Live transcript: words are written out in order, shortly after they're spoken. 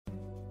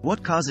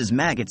What causes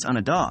maggots on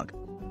a dog?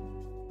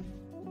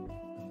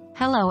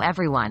 Hello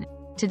everyone.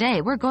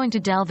 Today we're going to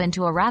delve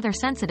into a rather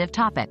sensitive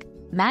topic,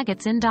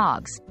 maggots in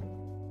dogs.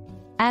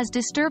 As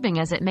disturbing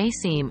as it may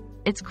seem,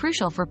 it's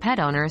crucial for pet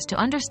owners to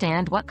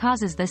understand what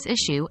causes this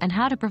issue and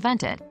how to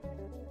prevent it.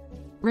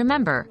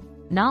 Remember,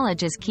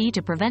 knowledge is key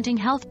to preventing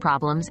health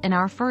problems in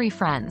our furry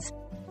friends.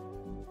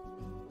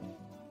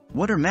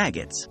 What are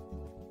maggots?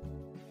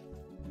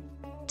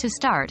 To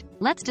start,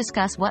 let's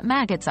discuss what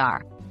maggots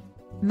are.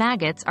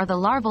 Maggots are the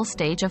larval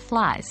stage of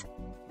flies.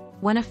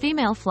 When a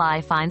female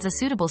fly finds a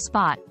suitable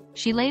spot,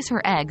 she lays her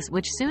eggs,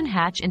 which soon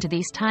hatch into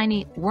these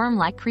tiny,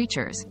 worm-like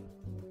creatures.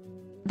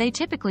 They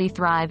typically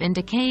thrive in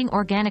decaying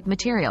organic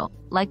material,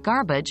 like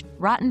garbage,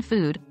 rotten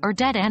food, or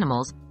dead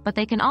animals, but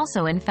they can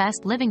also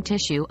infest living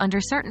tissue under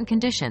certain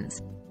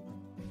conditions.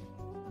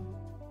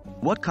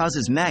 What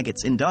causes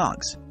maggots in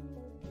dogs?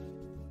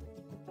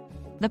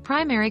 The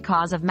primary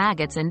cause of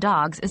maggots in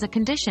dogs is a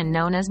condition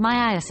known as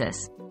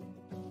myiasis.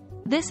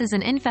 This is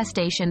an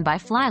infestation by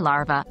fly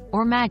larvae,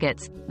 or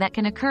maggots, that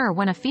can occur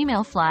when a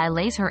female fly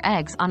lays her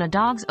eggs on a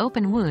dog's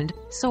open wound,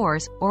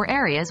 sores, or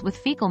areas with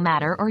fecal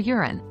matter or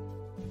urine.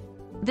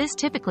 This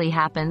typically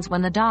happens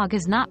when the dog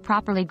is not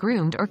properly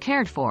groomed or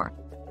cared for.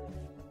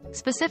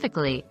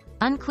 Specifically,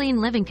 unclean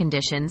living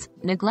conditions,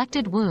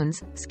 neglected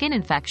wounds, skin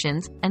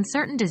infections, and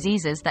certain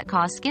diseases that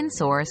cause skin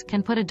sores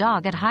can put a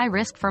dog at high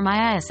risk for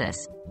myiasis.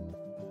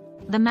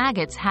 The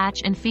maggots hatch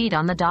and feed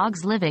on the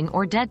dog's living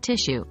or dead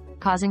tissue,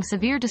 causing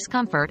severe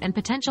discomfort and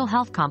potential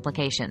health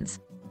complications.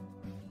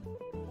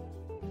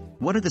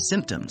 What are the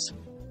symptoms?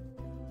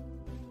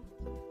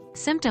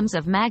 Symptoms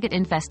of maggot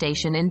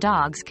infestation in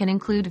dogs can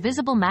include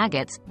visible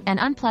maggots, an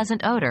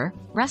unpleasant odor,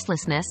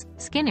 restlessness,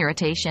 skin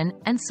irritation,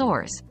 and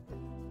sores.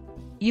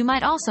 You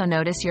might also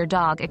notice your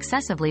dog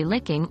excessively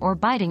licking or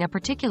biting a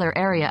particular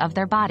area of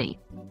their body.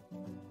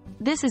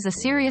 This is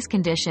a serious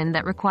condition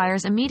that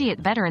requires immediate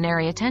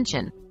veterinary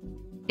attention.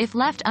 If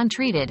left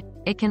untreated,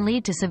 it can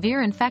lead to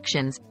severe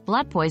infections,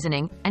 blood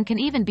poisoning, and can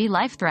even be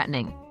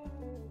life-threatening.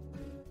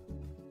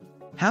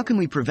 How can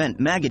we prevent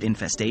maggot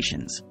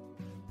infestations?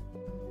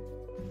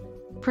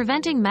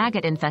 Preventing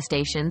maggot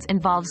infestations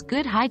involves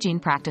good hygiene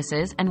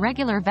practices and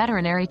regular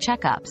veterinary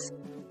checkups.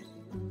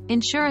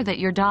 Ensure that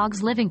your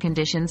dog's living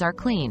conditions are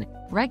clean,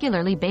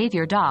 regularly bathe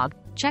your dog,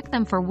 check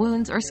them for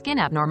wounds or skin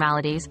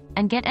abnormalities,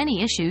 and get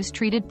any issues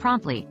treated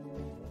promptly.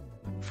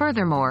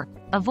 Furthermore,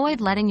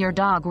 avoid letting your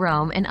dog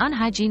roam in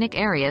unhygienic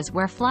areas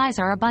where flies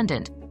are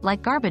abundant,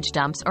 like garbage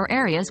dumps or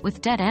areas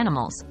with dead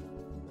animals.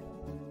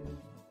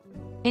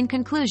 In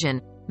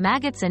conclusion,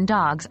 maggots in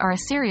dogs are a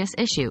serious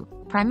issue,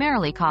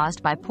 primarily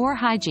caused by poor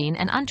hygiene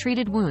and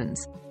untreated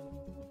wounds.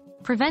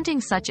 Preventing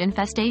such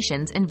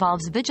infestations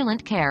involves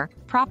vigilant care,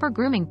 proper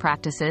grooming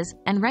practices,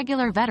 and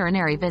regular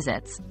veterinary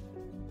visits.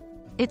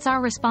 It's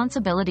our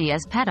responsibility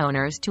as pet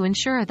owners to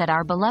ensure that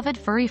our beloved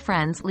furry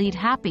friends lead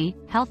happy,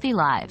 healthy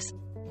lives.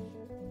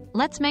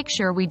 Let's make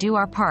sure we do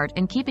our part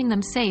in keeping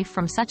them safe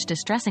from such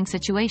distressing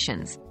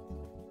situations.